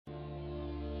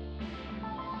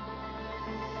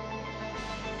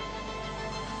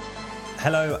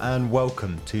Hello and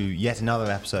welcome to yet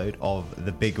another episode of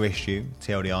The Bigger Issue,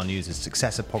 TLDR News'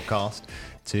 successor podcast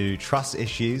to Truss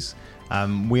Issues.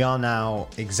 We are now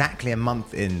exactly a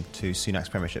month into Sunak's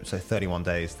premiership, so 31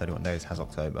 days has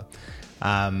October.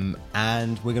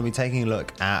 And we're going to be taking a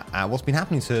look at what's been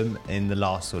happening to him in the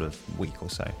last sort of week or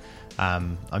so.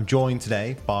 I'm joined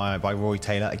today by Rory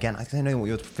Taylor. Again, I don't know what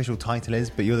your official title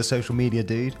is, but you're the social media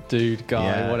dude. Dude,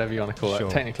 guy, whatever you want to call it.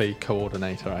 Technically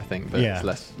coordinator, I think, but it's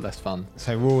less fun.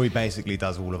 So Rory basically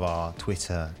does all of our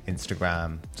Twitter,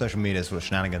 Instagram, social media sort of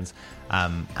shenanigans.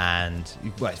 And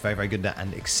it's very, very good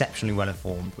and exceptionally well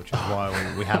informed, which is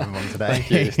why we have him on today.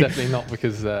 Thank you. It's definitely not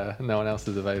because no one else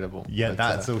is available. Yeah, but,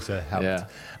 that's also helped. Yeah.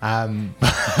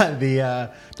 But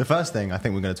the first thing I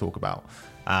think we're going to talk about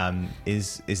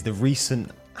is the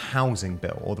recent housing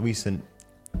bill, or the recent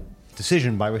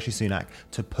decision by Rishi Sunak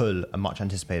to pull a much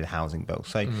anticipated housing bill.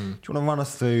 So do you want to run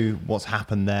us through what's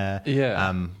happened there?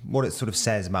 Yeah. What it sort of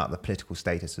says about the political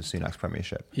status of Sunak's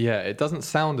premiership? Yeah, it doesn't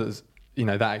sound as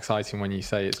that exciting when you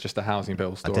say it's just a housing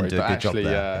bill story, but actually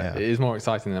it is more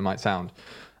exciting than it might sound.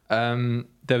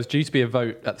 There was due to be a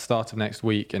vote at the start of next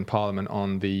week in Parliament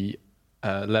on the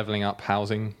Levelling Up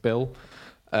housing bill,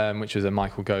 which is a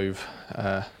Michael Gove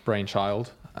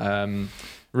brainchild.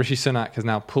 Rishi Sunak has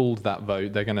now pulled that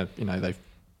vote. They're going to, they've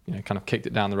kind of kicked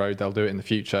it down the road. They'll do it in the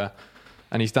future.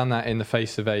 And he's done that in the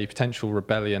face of a potential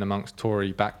rebellion amongst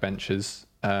Tory backbenchers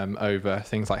over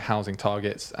things like housing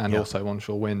targets and also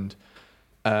onshore wind.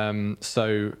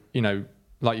 So,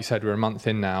 like you said, we're a month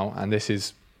in now, and this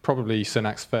is probably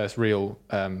Sunak's first real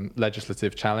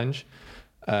legislative challenge,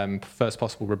 first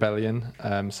possible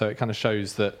rebellion. So it kind of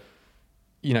shows that,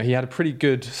 he had a pretty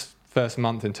good first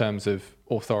month in terms of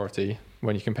authority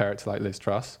when you compare it to like Liz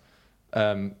Truss.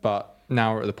 But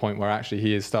now we're at the point where actually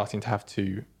he is starting to have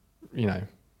to,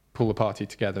 pull the party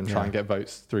together and try and get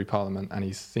votes through Parliament, and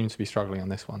he seems to be struggling on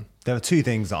this one. There are two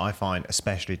things that I find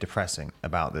especially depressing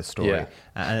about this story.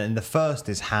 And the first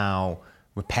is how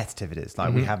repetitive it is.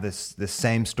 Like we have this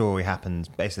same story happens.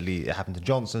 Basically, it happened to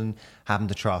Johnson, happened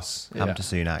to Truss, happened to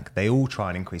Sunak. They all try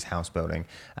and increase house building,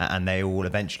 and they all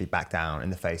eventually back down in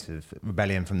the face of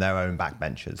rebellion from their own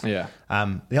backbenchers.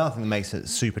 The other thing that makes it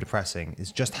super depressing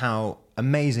is just how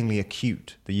amazingly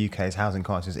acute the UK's housing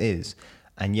crisis is,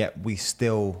 and yet we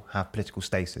still have political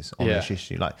stasis on this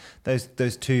issue. Like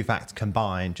those two facts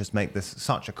combined just make this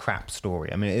such a crap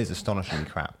story. I mean, it is astonishingly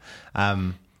crap.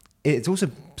 It's also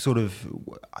sort of,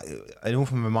 it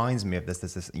often reminds me of this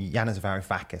Yanis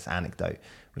Varoufakis anecdote,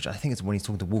 which I think is when he's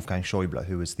talking to Wolfgang Schäuble,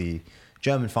 who was the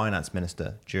German finance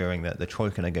minister during the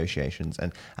Troika negotiations.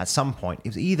 And at some point, it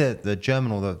was either the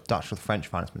German or the Dutch or the French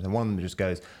finance minister, and one of them just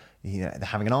goes, they're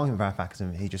having an argument with Varoufakis,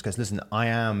 and he just goes, listen, I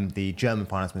am the German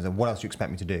finance minister. What else do you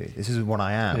expect me to do? This is what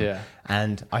I am.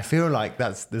 And I feel like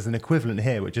there's an equivalent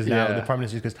here, which is now the Prime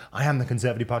Minister just goes, I am the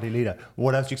Conservative Party leader.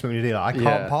 What else do you expect me to do? Like, I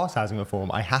can't pass housing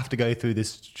reform. I have to go through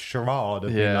this charade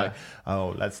of being like,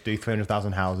 oh, let's do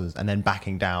 300,000 houses, and then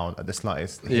backing down at the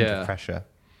slightest hint of pressure.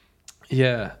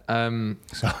 Sorry,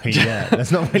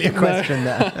 that's not really a question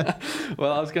there.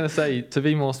 Well, I was going to say, to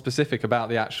be more specific about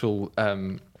the actual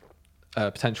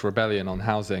potential rebellion on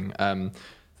housing,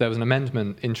 there was an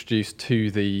amendment introduced to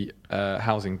the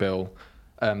housing bill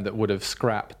that would have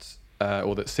scrapped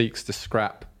or that seeks to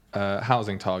scrap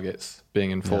housing targets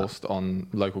being enforced on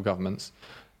local governments.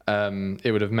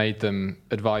 It would have made them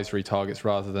advisory targets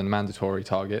rather than mandatory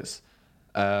targets.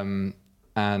 And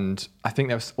I think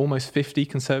there was almost 50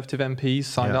 Conservative MPs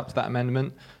signed up to that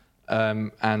amendment.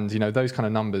 And, those kind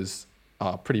of numbers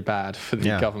are pretty bad for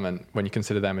the government when you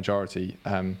consider their majority.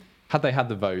 Had they had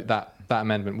the vote, that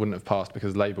amendment wouldn't have passed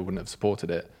because Labour wouldn't have supported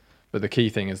it. But the key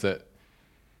thing is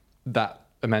that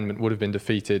amendment would have been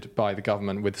defeated by the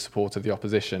government with the support of the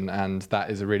opposition, and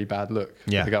that is a really bad look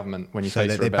for the government when you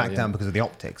face rebellion. So they backed down because of the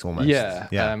optics almost.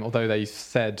 Although they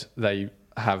said they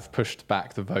have pushed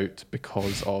back the vote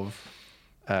because of,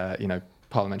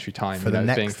 parliamentary time. For the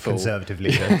next being full. Conservative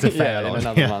leader to fail in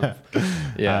another month.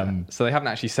 So they haven't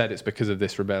actually said it's because of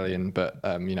this rebellion, but,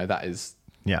 that is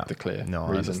the clear reason. I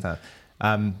understand.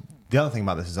 The other thing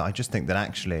about this is I just think that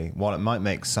actually, while it might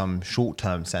make some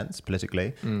short-term sense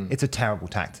politically, it's a terrible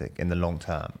tactic in the long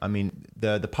term. I mean,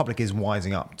 the public is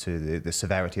wising up to the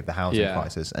severity of the housing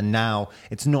crisis. And now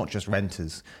it's not just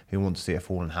renters who want to see a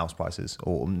fall in house prices,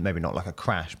 or maybe not like a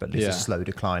crash, but at least a slow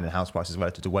decline in house prices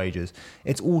relative to wages.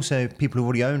 It's also people who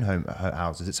already own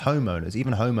houses. It's homeowners,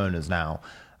 even homeowners now.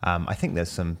 I think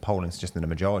there's some polling suggesting that a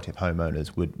majority of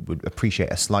homeowners would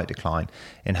appreciate a slight decline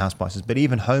in house prices, but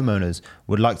even homeowners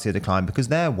would like to see a decline because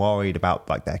they're worried about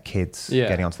like their kids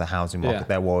getting onto the housing market.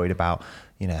 They're worried about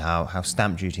how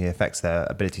stamp duty affects their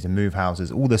ability to move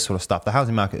houses, all this sort of stuff. The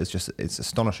housing market is it's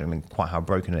astonishing quite how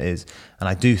broken it is. And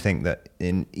I do think that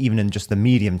even in just the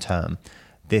medium term,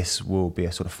 this will be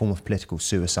a sort of form of political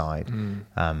suicide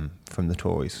from the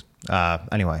Tories.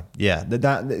 Anyway,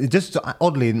 that just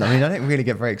oddly, I mean, I don't really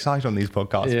get very excited on these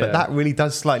podcasts, but that really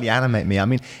does slightly animate me. I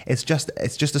mean, it's just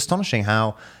astonishing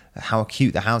how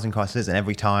acute the housing crisis is, and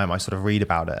every time I sort of read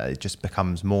about it, it just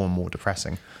becomes more and more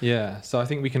depressing. Yeah, so I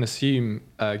think we can assume,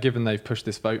 given they've pushed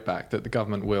this vote back, that the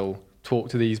government will talk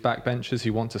to these backbenchers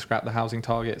who want to scrap the housing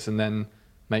targets and then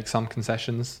make some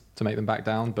concessions to make them back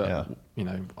down. But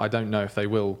I don't know if they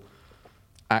will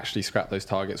actually scrap those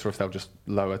targets or if they'll just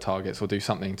lower targets or do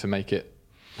something to make it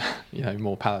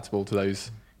more palatable to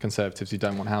those Conservatives who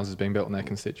don't want houses being built in their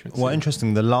constituency. Well,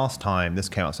 interesting, the last time this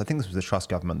came up, so I think this was the Truss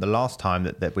government, the last time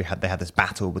that they had this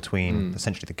battle between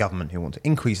essentially the government who want to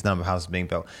increase the number of houses being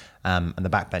built and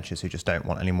the backbenchers who just don't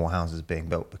want any more houses being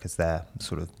built because their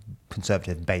sort of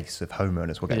Conservative base of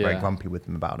homeowners will get very grumpy with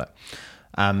them about it.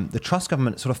 The Truss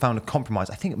government sort of found a compromise.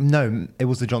 I think, no, it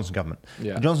was the Johnson government.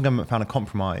 The Johnson government found a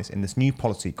compromise in this new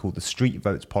policy called the Street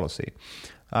Votes Policy,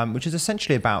 which is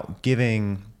essentially about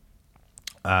giving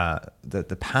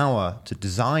the power to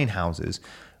design houses,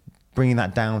 bringing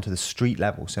that down to the street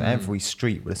level. So every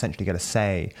street would essentially get a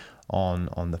say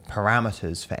on the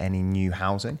parameters for any new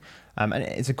housing. And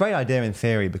it's a great idea in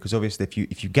theory because obviously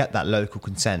if you get that local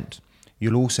consent,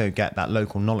 you'll also get that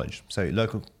local knowledge. So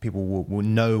local people will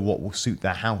know what will suit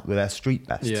their house, their street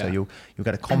best. So you'll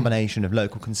get a combination of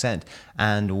local consent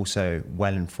and also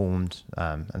well-informed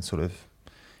and sort of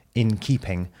in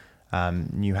keeping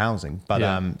new housing.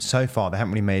 But so far they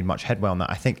haven't really made much headway on that.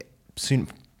 I think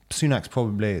Sunak's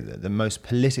probably the most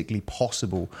politically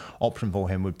possible option for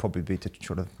him would probably be to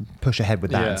sort of push ahead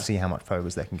with that and see how much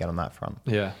progress they can get on that front.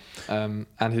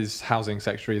 And his housing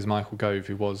secretary is Michael Gove,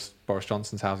 who was Boris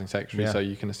Johnson's housing secretary. So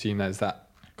you can assume there's that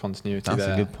continuity there.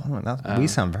 That's a good point. We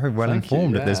sound very well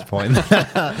informed at this point.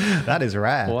 That is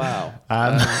rare. Wow.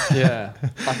 I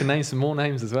can name some more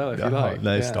names as well if you like.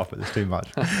 No, stop it. There's too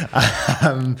much.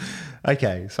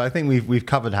 Okay, so I think we've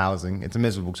covered housing. It's a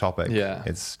miserable topic.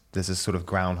 There's this sort of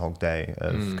Groundhog Day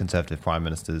of Conservative prime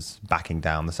ministers backing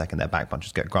down the second their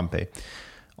backbenchers get grumpy.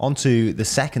 On to the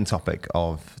second topic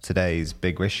of today's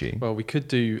big issue. Well, we could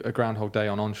do a Groundhog Day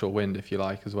on onshore wind if you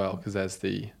like as well, because there's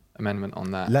the amendment on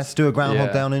that. Let's do a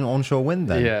Groundhog Day on onshore wind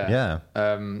then.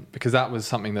 Because that was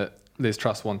something that Liz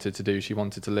Truss wanted to do. She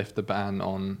wanted to lift the ban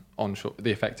on onshore, the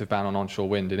effective ban on onshore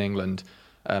wind in England,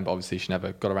 but obviously she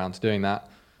never got around to doing that.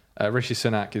 Rishi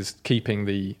Sunak is keeping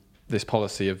this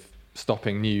policy of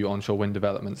stopping new onshore wind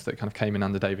developments that kind of came in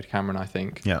under David Cameron, I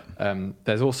think.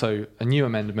 There's also a new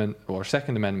amendment or a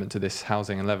second amendment to this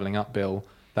Housing and Levelling Up bill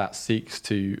that seeks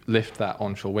to lift that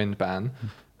onshore wind ban.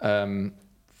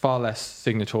 Far less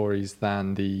signatories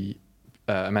than the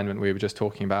amendment we were just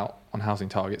talking about on housing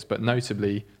targets, but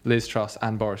notably Liz Truss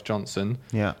and Boris Johnson,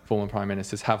 former prime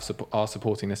ministers, are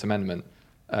supporting this amendment.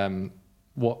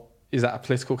 What is that a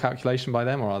political calculation by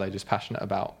them, or are they just passionate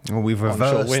about? Well, we've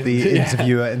reversed the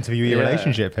interviewee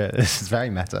relationship here. This is very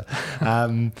meta.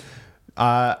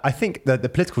 I think that the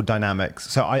political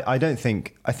dynamics. So I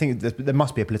think there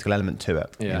must be a political element to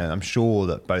it. I'm sure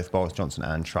that both Boris Johnson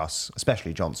and Truss,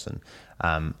 especially Johnson,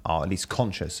 are at least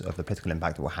conscious of the political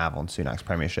impact it will have on Sunak's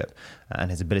premiership and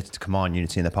his ability to command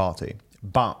unity in the party.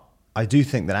 But I do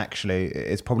think that actually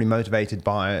it's probably motivated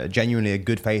by genuinely a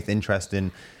good faith interest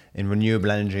in renewable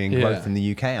energy and growth in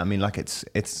the UK. I mean, like it's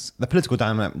the political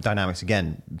dynamics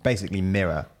again basically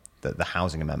mirror the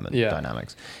housing amendment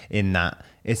dynamics, in that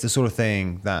it's the sort of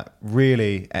thing that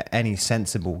really any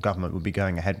sensible government would be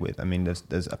going ahead with. I mean,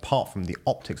 there's apart from the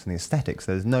optics and the aesthetics,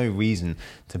 there's no reason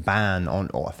to ban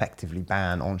or effectively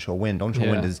ban onshore wind. Onshore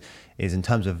wind is in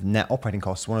terms of net operating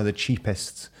costs one of the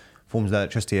cheapest forms of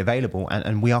electricity available,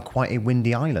 and we are quite a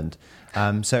windy island.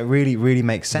 So it really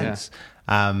makes sense.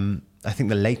 I think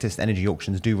the latest energy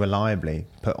auctions do reliably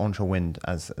put onshore wind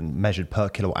as measured per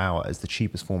kilowatt hour as the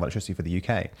cheapest form of electricity for the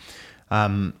UK.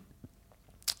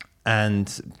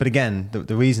 But again,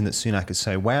 the reason that Sunak is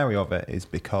so wary of it is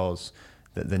because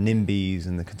the NIMBYs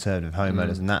and the Conservative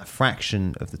homeowners and that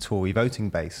fraction of the Tory voting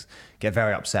base get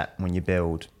very upset when you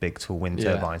build big tall wind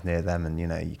turbines near them, and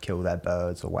you kill their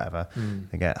birds or whatever.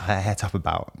 They get het up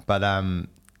about. But and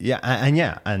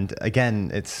again,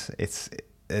 it's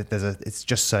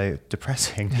just so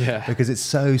depressing because it's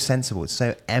so sensible, it's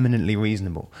so eminently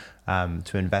reasonable.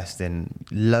 to invest in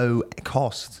low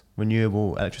cost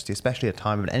renewable electricity, especially at a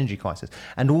time of an energy crisis,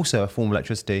 and also a form of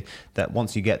electricity that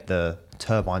once you get the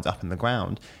turbines up in the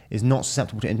ground is not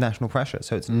susceptible to international pressure.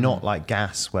 So it's not like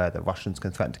gas where the Russians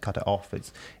can threaten to cut it off.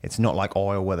 It's not like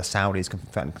oil where the Saudis can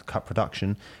threaten to cut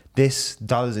production. This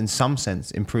does in some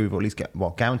sense improve, or at least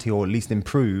guarantee, or at least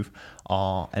improve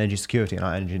our energy security and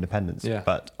our energy independence. Yeah.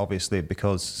 But obviously,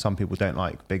 because some people don't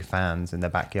like big fans in their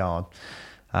backyard,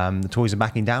 the Tories are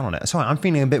backing down on it. Sorry, I'm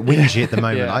feeling a bit whingy at the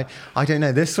moment. Yeah. I don't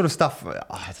know. This sort of stuff,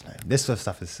 I don't know. This sort of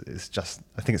stuff is just,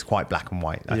 I think it's quite black and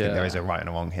white. I think there is a right and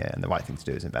a wrong here, and the right thing to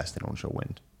do is invest in onshore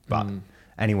wind. But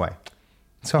anyway,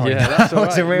 sorry. Yeah, that's all right.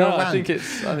 It's a real I think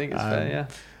it's fair,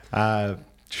 yeah.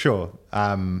 Sure.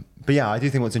 But yeah, I do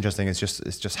think what's interesting is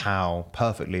just how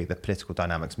perfectly the political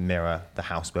dynamics mirror the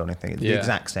house building thing. It's the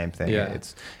exact same thing. Yeah.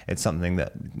 It's something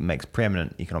that makes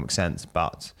preeminent economic sense,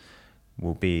 but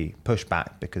will be pushed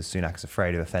back because Sunak is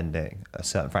afraid of offending a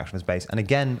certain fraction of his base. And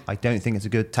again, I don't think it's a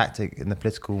good tactic in the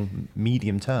political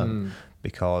medium term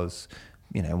because,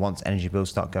 once energy bills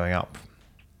start going up,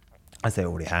 as they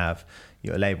already have,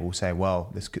 your Labour will say, well,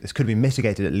 this could have been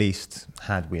mitigated at least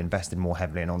had we invested more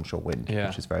heavily in onshore wind,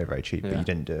 which is very, very cheap, but you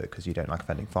didn't do it because you don't like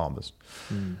offending farmers.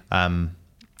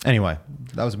 Anyway,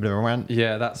 that was a bit of a rant.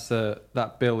 Yeah,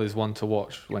 that bill is one to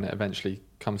watch when it eventually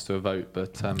comes to a vote,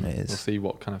 but we'll see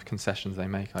what kind of concessions they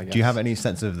make, I guess. Do you have any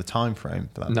sense of the time frame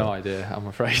for that bill? No idea, I'm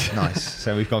afraid. Nice.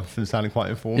 So we've gone from sounding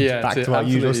quite informed back to our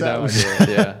usual selves. No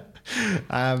idea,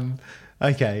 yeah.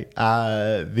 Okay. Is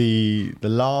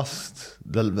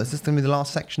this going to be the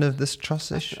last section of this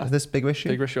trust issue, of this big issue?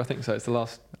 Big issue, I think so. It's the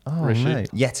last issue. No.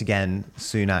 Yet again,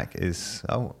 Sunak is.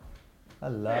 Oh,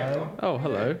 hello. Oh,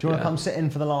 hello. Do you want to come sit in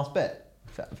for the last bit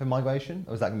for migration,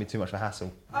 or is that going to be too much of a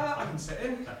hassle? I can sit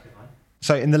in.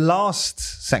 So in the last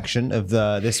section of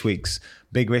this week's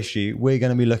bigger issue, we're going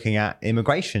to be looking at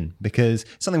immigration, because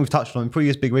it's something we've touched on in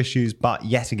previous bigger issues, but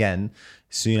yet again,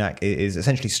 Sunak is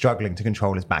essentially struggling to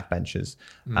control his backbenchers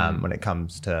when it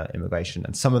comes to immigration.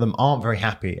 And some of them aren't very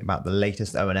happy about the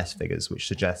latest ONS figures, which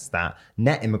suggests that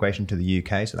net immigration to the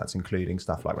UK, so that's including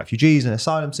stuff like refugees and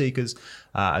asylum seekers,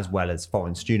 as well as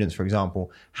foreign students, for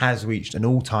example, has reached an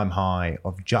all-time high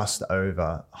of just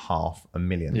over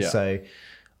 500,000. Yeah. So,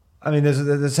 I mean, there's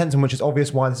a sense in which it's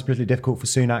obvious why this is politically difficult for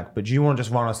Sunak, but do you want to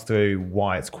just run us through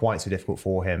why it's quite so difficult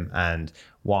for him and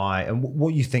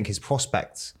what you think his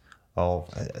prospects of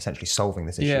essentially solving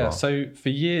this issue are? So for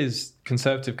years,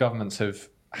 Conservative governments have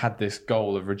had this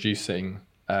goal of reducing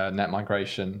net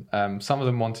migration. Some of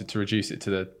them wanted to reduce it to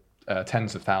the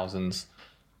tens of thousands.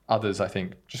 Others, I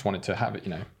think, just wanted to have it,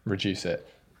 reduce it.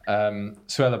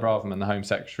 Suella Braverman, the Home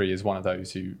Secretary, is one of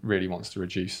those who really wants to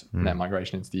reduce net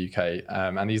migration into the UK.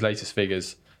 And these latest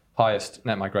figures, highest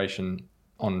net migration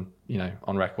on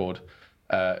record,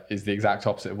 is the exact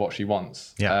opposite of what she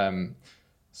wants. Yeah.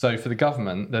 So for the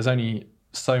government, there's only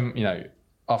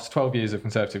after 12 years of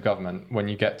Conservative government, when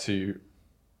you get to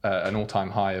an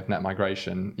all-time high of net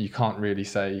migration, you can't really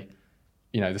say,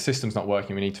 the system's not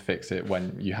working, we need to fix it,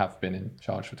 when you have been in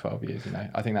charge for 12 years.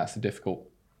 I think that's the difficult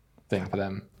thing for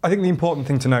them. I think the important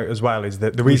thing to note as well is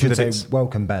that the reason that it's...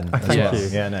 Welcome, Ben. Thank you.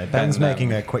 Yeah, no, Ben's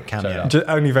making a quick cameo.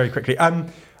 Only very quickly.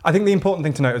 I think the important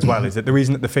thing to note as well is that the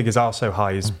reason that the figures are so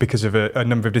high is because of a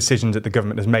number of decisions that the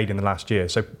government has made in the last year.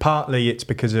 So partly it's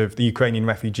because of the Ukrainian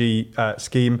refugee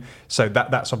scheme. So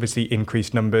that's obviously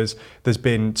increased numbers. There's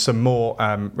been some more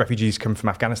refugees come from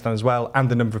Afghanistan as well, and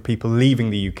the number of people leaving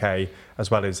the UK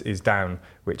as well is down,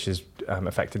 which has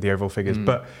affected the overall figures.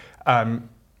 But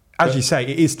as you say,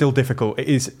 it is still difficult. It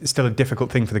is still a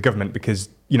difficult thing for the government because,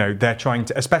 they're trying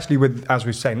to, especially with, as we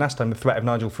were saying last time, the threat of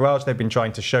Nigel Farage, they've been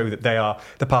trying to show that they are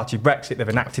the party of Brexit. They've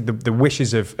enacted the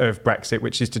wishes of Brexit,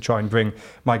 which is to try and bring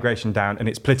migration down. And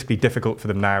it's politically difficult for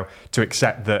them now to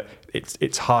accept that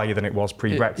it's higher than it was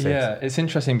pre-Brexit. Yeah, it's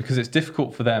interesting because it's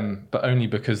difficult for them, but only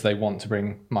because they want to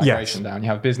bring migration down. You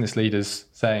have business leaders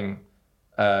saying,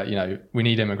 we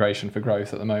need immigration for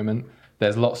growth at the moment.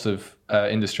 There's lots of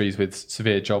industries with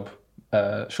severe job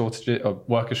shortages or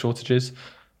worker shortages.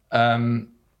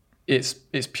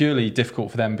 It's purely difficult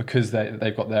for them because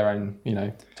they've got their own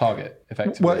target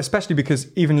effectively. Well, especially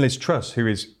because even Liz Truss, who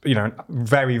is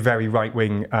very, very right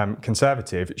wing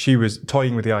conservative, she was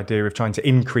toying with the idea of trying to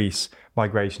increase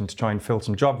migration to try and fill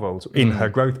some job roles in her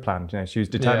growth plan. She was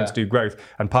determined to do growth,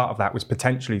 and part of that was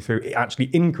potentially through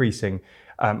actually increasing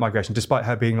migration, despite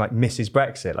her being like Mrs.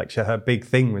 Brexit. Like her big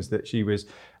thing was that she was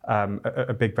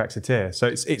a big Brexiteer. So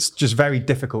it's just very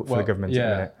difficult for the government at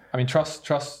the minute. I mean,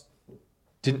 Truss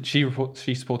didn't she report?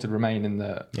 She supported Remain in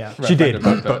the she did,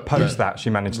 but post that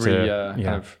she managed to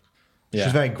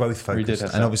She's very growth focused,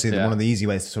 and obviously one of the easy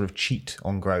ways to sort of cheat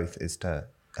on growth is to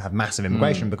have massive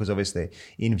immigration because obviously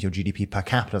even if your GDP per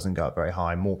capita doesn't go up very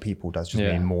high, more people does just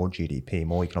mean more GDP,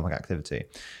 more economic activity.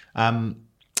 So I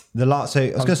was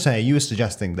going to say, you were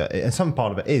suggesting that some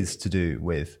part of it is to do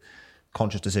with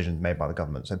conscious decisions made by the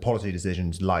government. So policy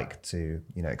decisions like to,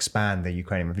 expand the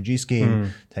Ukrainian refugee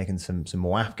scheme, taking some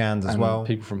more Afghans as well.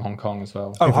 People from Hong Kong as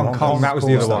well. Oh, Hong Kong, that was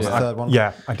the other one. The third one.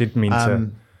 Yeah, I did mean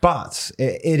to. But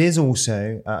it is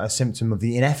also a symptom of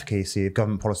the inefficacy of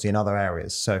government policy in other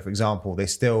areas. So, for example, they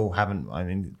still haven't, I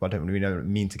don't really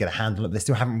mean to get a handle on it, they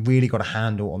still haven't really got a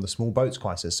handle on the small boats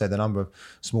crisis. So the number of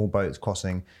small boats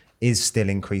crossing is still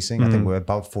increasing. I think we're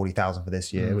above 40,000 for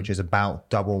this year, which is about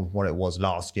double what it was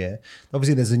last year.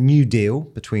 Obviously, there's a new deal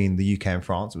between the UK and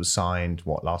France. It was signed,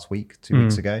 last week, 2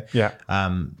 weeks ago? Yeah.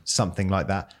 Something like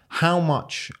that. How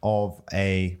much of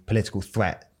a political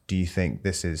threat do you think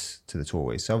this is to the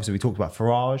Tories? So obviously we talked about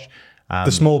Farage. The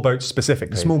small boats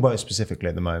specifically. The small boats specifically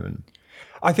at the moment.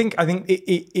 I think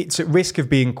it's at risk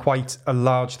of being quite a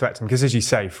large threat to them because, as you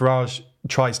say, Farage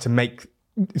tries to make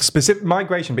specific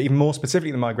migration, but even more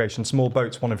specifically than migration, small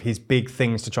boats one of his big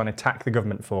things to try and attack the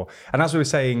government for. And as we were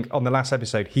saying on the last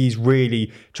episode, he's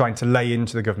really trying to lay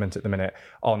into the government at the minute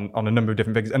on a number of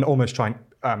different things and almost trying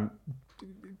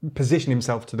position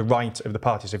himself to the right of the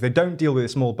party. So if they don't deal with the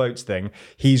small boats thing,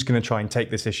 he's going to try and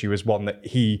take this issue as one that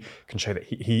he can show that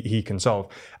he can solve.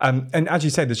 And as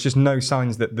you said, there's just no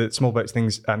signs that the small boats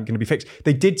thing's going to be fixed.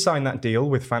 They did sign that deal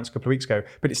with France a couple of weeks ago,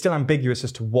 but it's still ambiguous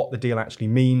as to what the deal actually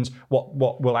means,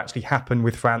 what will actually happen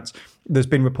with France. There's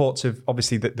been reports of,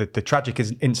 obviously, the tragic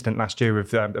incident last year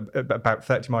of about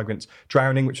 30 migrants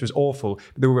drowning, which was awful.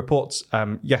 There were reports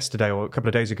yesterday or a couple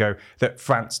of days ago that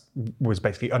France was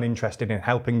basically uninterested in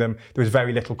helping them. There was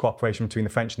very little cooperation between the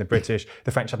French and the British.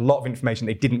 The French had a lot of information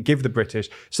they didn't give the British.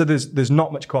 So there's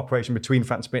not much cooperation between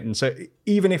France and Britain. So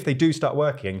even if they do start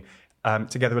working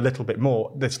together a little bit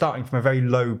more, they're starting from a very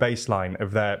low baseline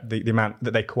of the amount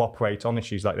that they cooperate on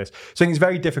issues like this. So I think it's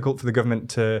very difficult for the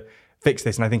government to fix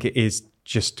this, and I think it is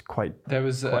just quite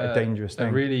a dangerous thing.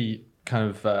 A really kind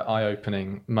of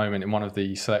eye-opening moment in one of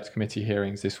the select committee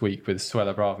hearings this week with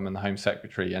Suella Braverman, the Home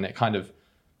Secretary, and it kind of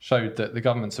showed that the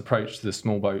government's approach to the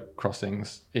small boat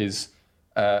crossings is,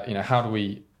 how do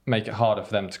we make it harder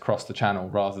for them to cross the channel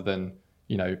rather than,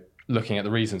 looking at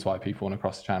the reasons why people want to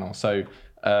cross the channel. So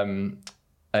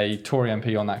a Tory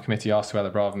MP on that committee asked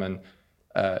Suella Braverman,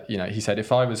 he said,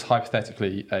 if I was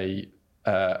hypothetically a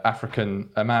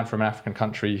man from an African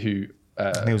country who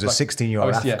he was a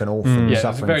 16-year-old African orphan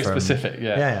suffering very specific,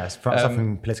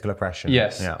 suffering political oppression.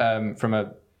 From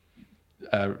a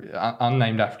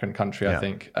unnamed African country, I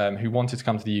think, who wanted to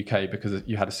come to the UK because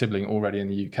you had a sibling already in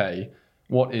the UK.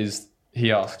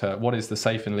 He asked her, what is the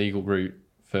safe and legal route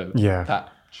for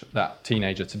that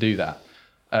teenager to do that?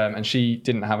 And she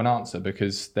didn't have an answer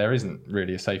because there isn't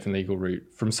really a safe and legal route.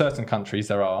 From certain countries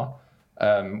there are,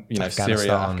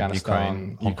 Syria,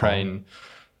 Afghanistan, Ukraine.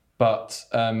 But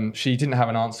she didn't have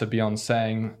an answer beyond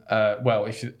saying,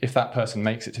 if that person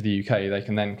makes it to the UK, they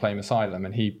can then claim asylum.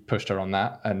 And he pushed her on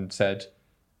that and said,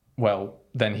 well,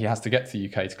 then he has to get to the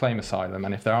UK to claim asylum.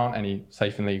 And if there aren't any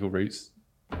safe and legal routes,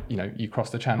 you cross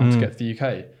the channel to get to the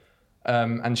UK.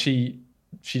 And she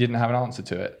didn't have an answer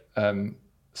to it.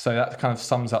 So that kind of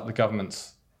sums up the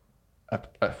government's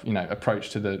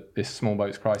approach to this small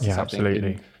boats crisis. Yeah, I absolutely.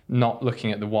 think, not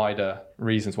looking at the wider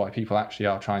reasons why people actually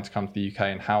are trying to come to the UK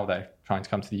and how they're trying to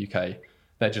come to the UK.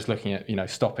 They're just looking at,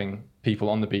 stopping people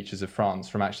on the beaches of France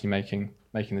from actually making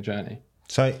the journey.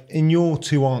 So in your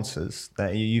two answers,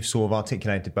 that you've sort of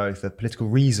articulated both the political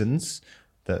reasons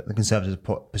that the Conservatives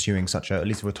are pursuing at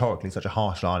least rhetorically, such a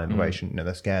harsh line on immigration.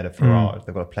 They're scared of Farage.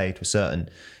 They've got to play to a certain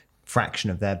fraction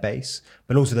of their base,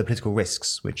 but also the political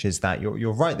risks, which is that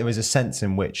you're right. There is a sense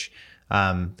in which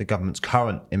the government's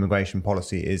current immigration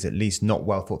policy is at least not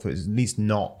well thought through, is at least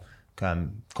not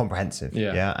comprehensive,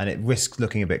 and it risks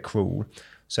looking a bit cruel.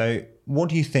 So what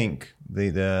do you think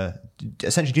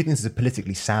essentially, do you think this is a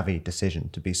politically savvy decision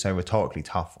to be so rhetorically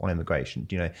tough on immigration?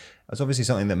 It's obviously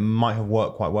something that might have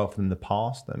worked quite well for them in the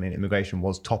past. I mean, immigration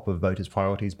was top of voters'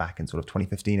 priorities back in sort of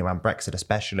 2015 around Brexit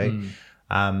especially.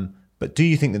 But do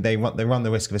you think that they run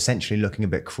the risk of essentially looking a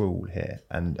bit cruel here,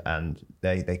 and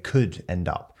they could end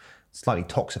up slightly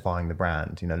toxifying the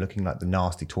brand, looking like the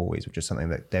nasty Tories, which is something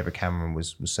that David Cameron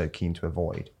was so keen to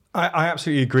avoid? I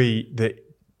absolutely agree that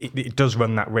it does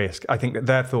run that risk. I think that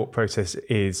their thought process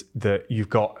is that you've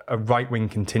got a right-wing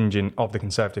contingent of the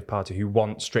Conservative Party who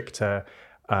want stricter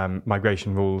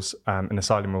migration rules and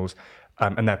asylum rules,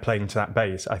 and they're playing to that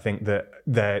base. I think that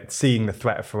they're seeing the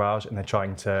threat of Farage and they're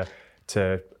trying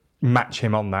to match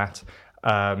him on that.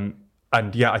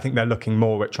 I think they're looking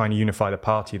more at trying to unify the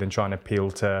party than trying to appeal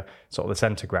to sort of the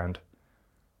centre ground.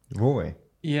 Rory?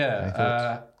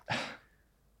 Yeah.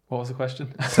 What was the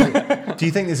question? So, do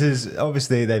you think this is,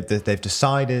 obviously they've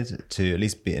decided to, at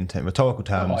least be in rhetorical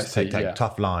terms, take a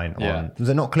tough line on, was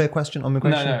it not a clear question on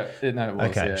migration? No, it was.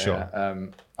 Okay, sure. Yeah.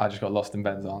 I just got lost in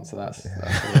Ben's answer. That's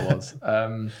what it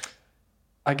was.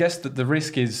 I guess that the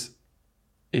risk is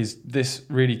this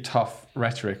really tough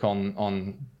rhetoric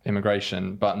on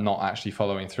immigration, but not actually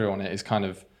following through on it is kind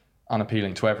of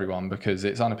unappealing to everyone, because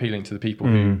it's unappealing to the people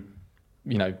who,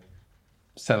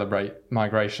 celebrate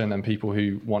migration and people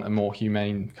who want a more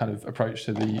humane kind of approach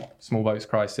to the small boats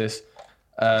crisis.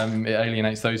 It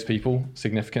alienates those people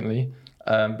significantly.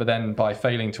 But then by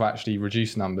failing to actually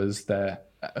reduce numbers, they're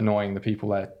annoying the people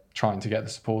they're trying to get the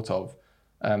support of.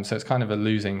 So it's kind of a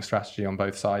losing strategy on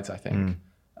both sides, I think.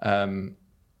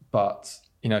 But,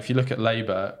 if you look at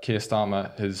Labour, Keir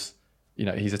Starmer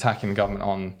he's attacking the government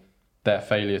on their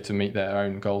failure to meet their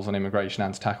own goals on immigration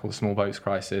and to tackle the small boats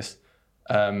crisis.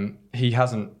 He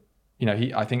hasn't,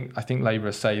 I think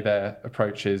Labour say the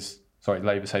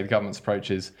government's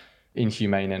approach is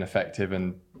inhumane, ineffective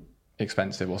and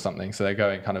expensive or something. So they're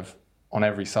going kind of on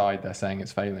every side, they're saying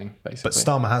it's failing, basically. But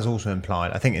Starmer has also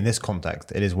implied, I think in this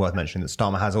context, it is worth mentioning that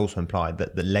Starmer has also implied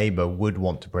that Labour would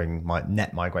want to bring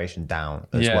net migration down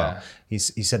as well. He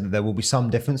said that there will be some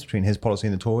difference between his policy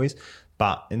and the Tories,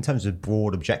 but in terms of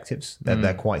broad objectives,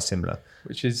 they're quite similar.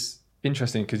 Which is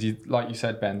interesting because, like you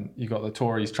said, Ben, you've got the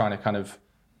Tories trying to kind of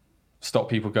stop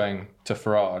people going to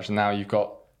Farage, and now you've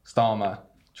got Starmer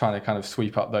trying to kind of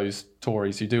sweep up those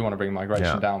Tories who do want to bring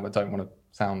migration down but don't want to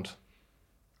sound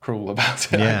cruel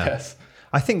about it, I guess.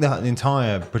 I think that the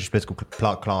entire British political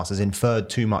class has inferred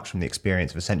too much from the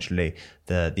experience of essentially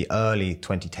the early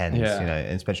 2010s,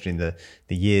 especially in the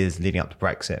years leading up to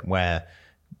Brexit, where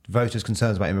voters'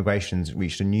 concerns about immigration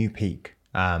reached a new peak,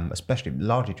 especially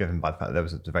largely driven by the fact that there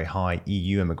was a very high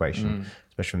EU immigration,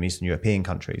 especially from Eastern European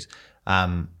countries.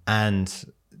 And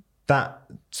that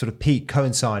sort of peak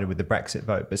coincided with the Brexit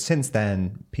vote. But since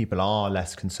then, people are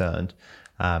less concerned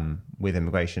with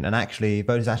immigration, and actually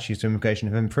voters' attitudes to immigration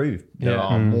have improved. There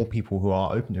are more people who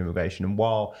are open to immigration, and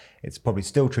while it's probably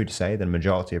still true to say that a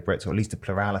majority of Brits, or at least a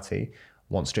plurality,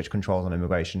 want strict controls on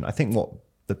immigration, I think what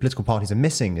the political parties are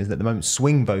missing is that at the moment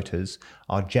swing voters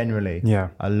are generally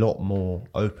a lot more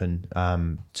open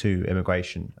to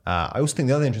immigration. I also think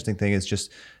the other interesting thing is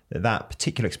just that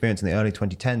particular experience in the early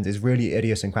 2010s is really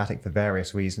idiosyncratic for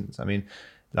various reasons. I mean,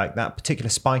 like that particular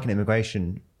spike in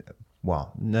immigration,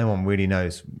 well, no one really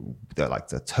knows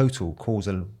the total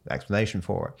causal explanation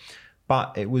for it.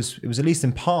 But it was at least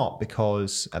in part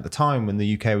because at the time when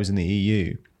the UK was in the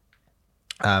EU,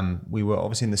 we were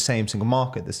obviously in the same single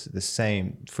market, the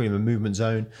same freedom of movement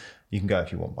zone. You can go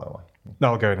if you want, by the way.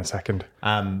 I'll go in a second.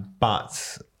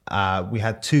 But we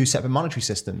had two separate monetary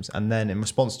systems. And then in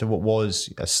response to what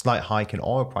was a slight hike in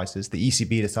oil prices, the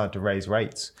ECB decided to raise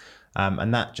rates.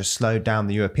 And that just slowed down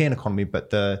the European economy.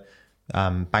 But the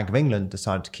Bank of England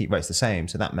decided to keep rates the same.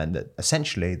 So that meant that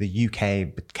essentially the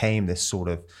UK became this sort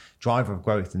of driver of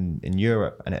growth in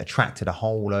Europe, and it attracted a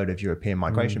whole load of European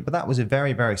migration. But that was a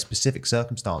very, very specific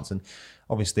circumstance. And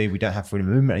obviously we don't have freedom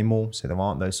of movement anymore, so there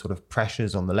aren't those sort of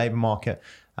pressures on the labour market.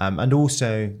 And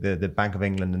also the Bank of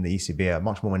England and the ECB are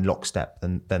much more in lockstep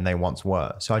than they once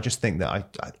were. So I just think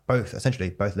that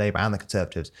both Labour and the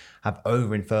Conservatives have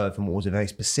over-inferred from what was a very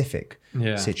specific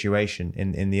situation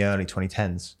in the early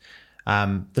 2010s.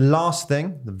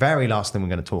 The very last thing we're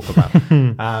going to talk about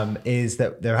is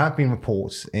that there have been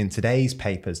reports in today's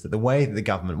papers that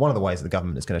one of the ways that the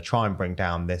government is going to try and bring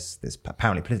down this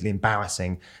apparently politically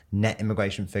embarrassing net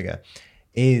immigration figure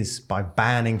is by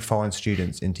banning foreign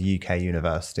students into UK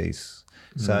universities.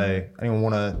 So anyone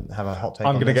want to have a hot take?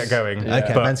 I'm going to get going.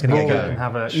 Okay, Ben's going to get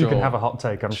going. You can have a hot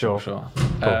take, I'm sure. Sure.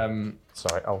 Cool.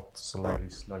 Sorry, I'll slow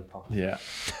pass. Yeah.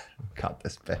 Cut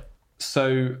this bit.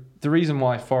 So the reason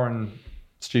why foreign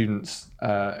students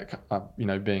are,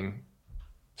 being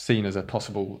seen as a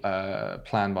possible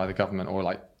plan by the government, or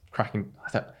like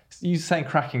saying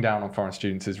cracking down on foreign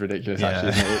students is ridiculous,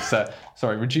 actually, isn't it? It's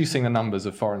reducing the numbers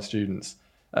of foreign students.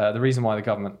 The reason why the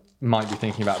government might be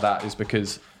thinking about that is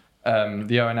because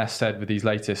the ONS said with these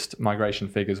latest migration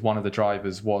figures, one of the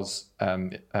drivers was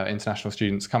international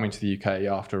students coming to the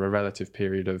UK after a relative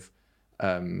period of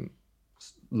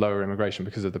lower immigration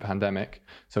because of the pandemic.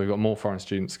 So we've got more foreign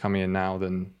students coming in now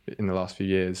than in the last few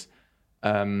years.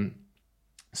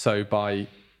 So by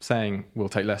saying we'll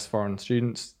take less foreign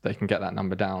students, they can get that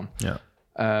number down. Yeah.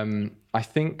 I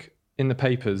think in the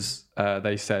papers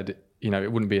they said,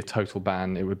 it wouldn't be a total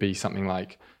ban. It would be something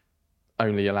like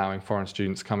only allowing foreign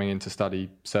students coming in to study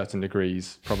certain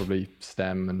degrees, probably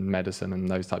STEM and medicine and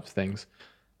those types of things.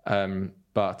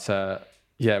 But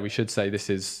yeah, we should say this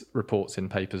is reports in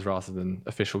papers rather than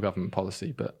official government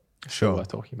policy, but sure, worth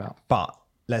talking about. But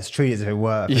let's treat it as if it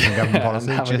were official government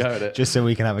policy, just so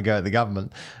we can have a go at the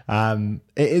government.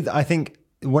 I think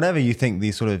whatever you think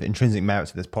the sort of intrinsic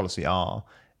merits of this policy are,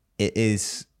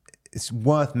 it's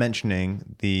worth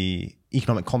mentioning the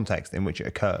economic context in which it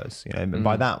occurs. You know, and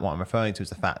by that, what I'm referring to is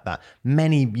the fact that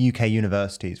many UK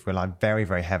universities rely very,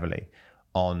 very heavily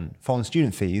on foreign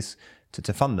student fees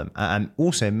to fund them. And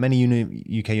also many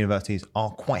UK universities are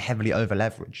quite heavily over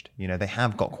leveraged. You know, they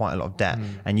have got quite a lot of debt.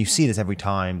 And you see this every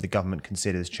time the government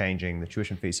considers changing the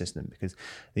tuition fee system, because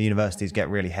the universities get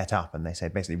really het up and they say,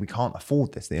 basically, we can't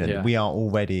afford this. You know, we are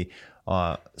already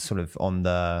sort of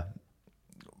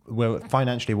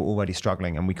financially we're already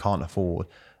struggling and we can't afford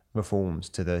reforms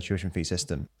to the tuition fee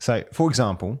system. So, for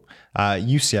example,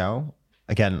 UCL,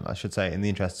 again, I should say, in the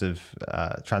interest of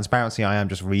transparency, I am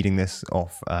just reading this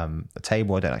off a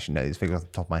table. I don't actually know these figures off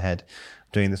the top of my head. I'm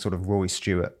doing the sort of Rory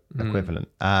Stewart equivalent.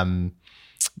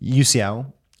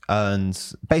 UCL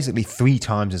earns basically 3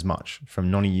 times as much from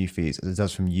non-EU fees as it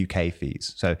does from UK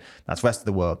fees. So that's rest of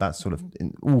the world. That's sort of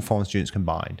all foreign students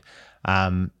combined.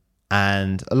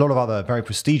 And a lot of other very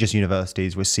prestigious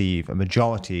universities receive a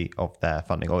majority of their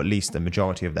funding, or at least a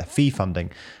majority of their fee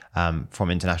funding from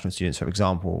international students. For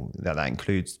example, that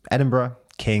includes Edinburgh,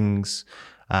 King's,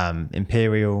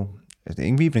 Imperial, it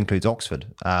even includes Oxford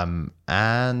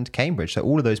and Cambridge. So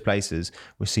all of those places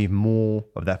receive more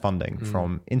of their funding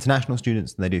from international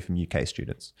students than they do from UK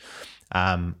students.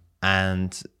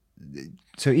 And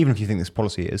so even if you think this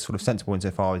policy is sort of sensible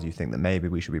insofar as you think that maybe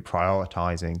we should be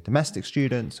prioritizing domestic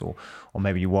students, or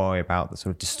maybe you worry about the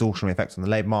sort of distortionary effects on the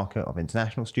labour market of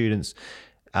international students,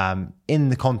 in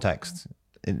the context,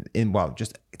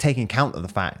 just taking account of the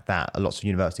fact that lots of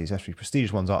universities, especially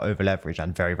prestigious ones, are over leveraged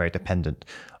and very, very dependent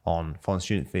on foreign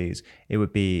student fees, it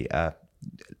would be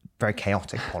very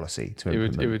chaotic policy to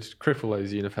implement. It would cripple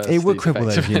those universities. It would cripple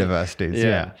those universities,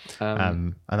 yeah.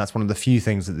 And that's one of the few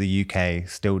things that the UK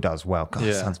still does well. God,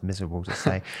 it sounds miserable to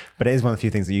say, but it is one of the few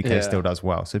things the UK still does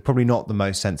well. So probably not the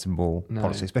most sensible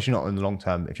policy, especially not in the long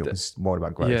term if you're worried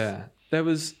about growth. Yeah, there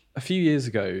was a few years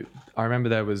ago, I remember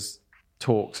there was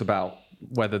talks about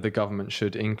whether the government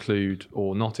should include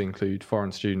or not include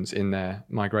foreign students in their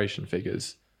migration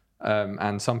figures.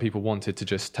 And some people wanted to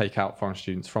just take out foreign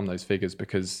students from those figures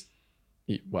because,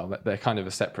 well, they're kind of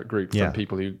a separate group from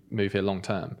people who move here long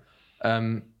term.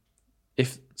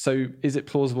 Is it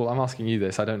plausible? I'm asking you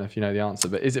this. I don't know if you know the answer,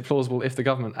 but is it plausible if the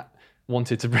government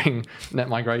wanted to bring net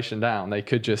migration down, they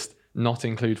could just not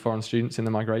include foreign students in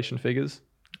the migration figures?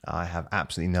 I have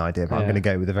absolutely no idea, but I'm going to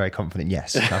go with a very confident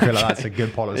yes. I feel like that's a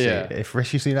good policy. If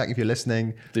Rishi Sunak, if you're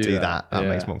listening, do that. That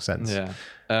makes more sense. Yeah.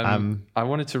 I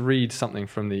wanted to read something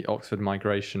from the Oxford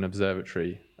Migration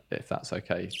Observatory, if that's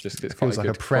okay. Just it's feels quite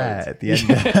like a prayer at the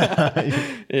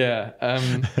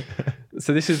end.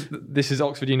 So this is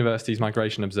Oxford University's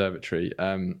Migration Observatory.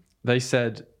 They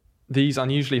said, these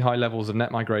unusually high levels of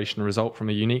net migration result from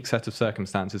a unique set of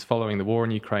circumstances following the war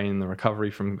in Ukraine and the recovery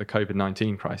from the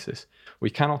COVID-19 crisis. We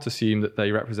cannot assume that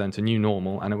they represent a new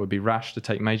normal, and it would be rash to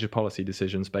take major policy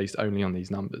decisions based only on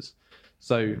these numbers.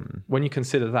 So when you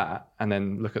consider that and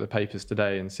then look at the papers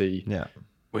today and see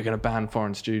we're going to ban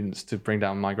foreign students to bring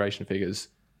down migration figures,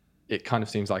 it kind of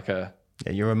seems like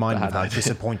you're reminded of how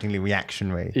disappointingly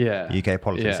reactionary UK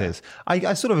politics is.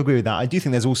 I sort of agree with that. I do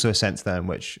think there's also a sense there in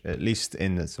which, at least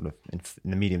in the sort of in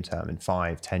the medium term, in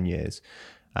 5-10 years,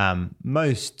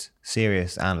 most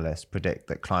serious analysts predict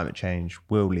that climate change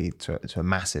will lead to a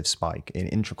massive spike in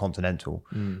intracontinental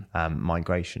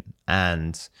migration.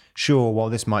 And sure, while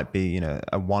this might be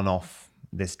a one-off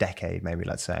this decade, maybe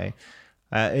let's say,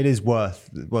 it is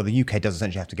the UK does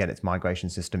essentially have to get its migration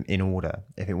system in order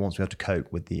if it wants to be able to cope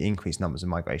with the increased numbers of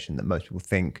migration that most people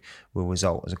think will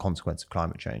result as a consequence of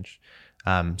climate change.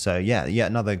 Yet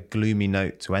another gloomy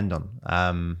note to end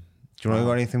on. Do you want to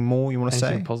go anything more you want to say?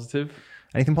 Anything positive?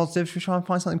 Anything positive? Should we try and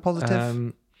find something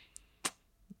positive?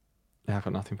 I've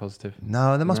got nothing positive.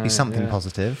 No, there must be something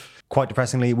positive. Quite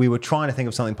depressingly, we were trying to think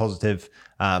of something positive,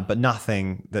 but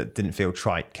nothing that didn't feel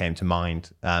trite came to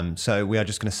mind. So we are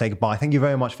just going to say goodbye. Thank you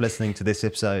very much for listening to this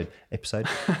episode.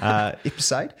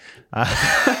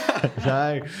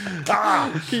 No.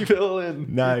 Keep it all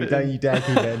in. No, don't you dare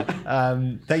keep it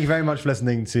in. Thank you very much for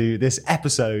listening to this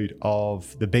episode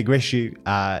of The Bigger Issue.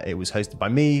 It was hosted by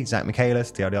me, Zach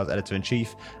Michaelis, TLDR's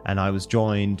editor-in-chief, and I was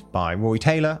joined by Rory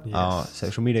Taylor, our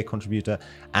social media contributor,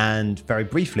 and very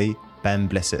briefly, Ben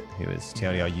Blissett, who is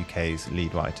TLDR UK's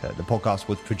lead writer. The podcast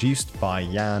was produced by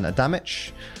Jan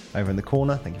Adamich over in the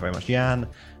corner. Thank you very much, Jan.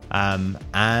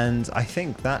 And I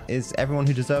think that is everyone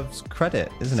who deserves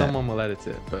credit, isn't Someone will edit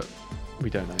it, but We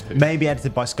don't know who. Maybe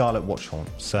edited by Scarlett Watchhorn.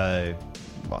 So,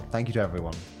 well, thank you to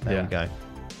everyone. There we go.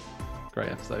 Great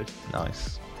episode.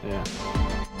 Nice. Yeah.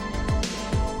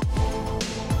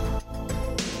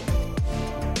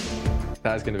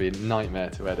 That is going to be a nightmare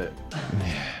to edit.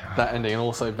 That ending, and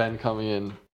also Ben coming in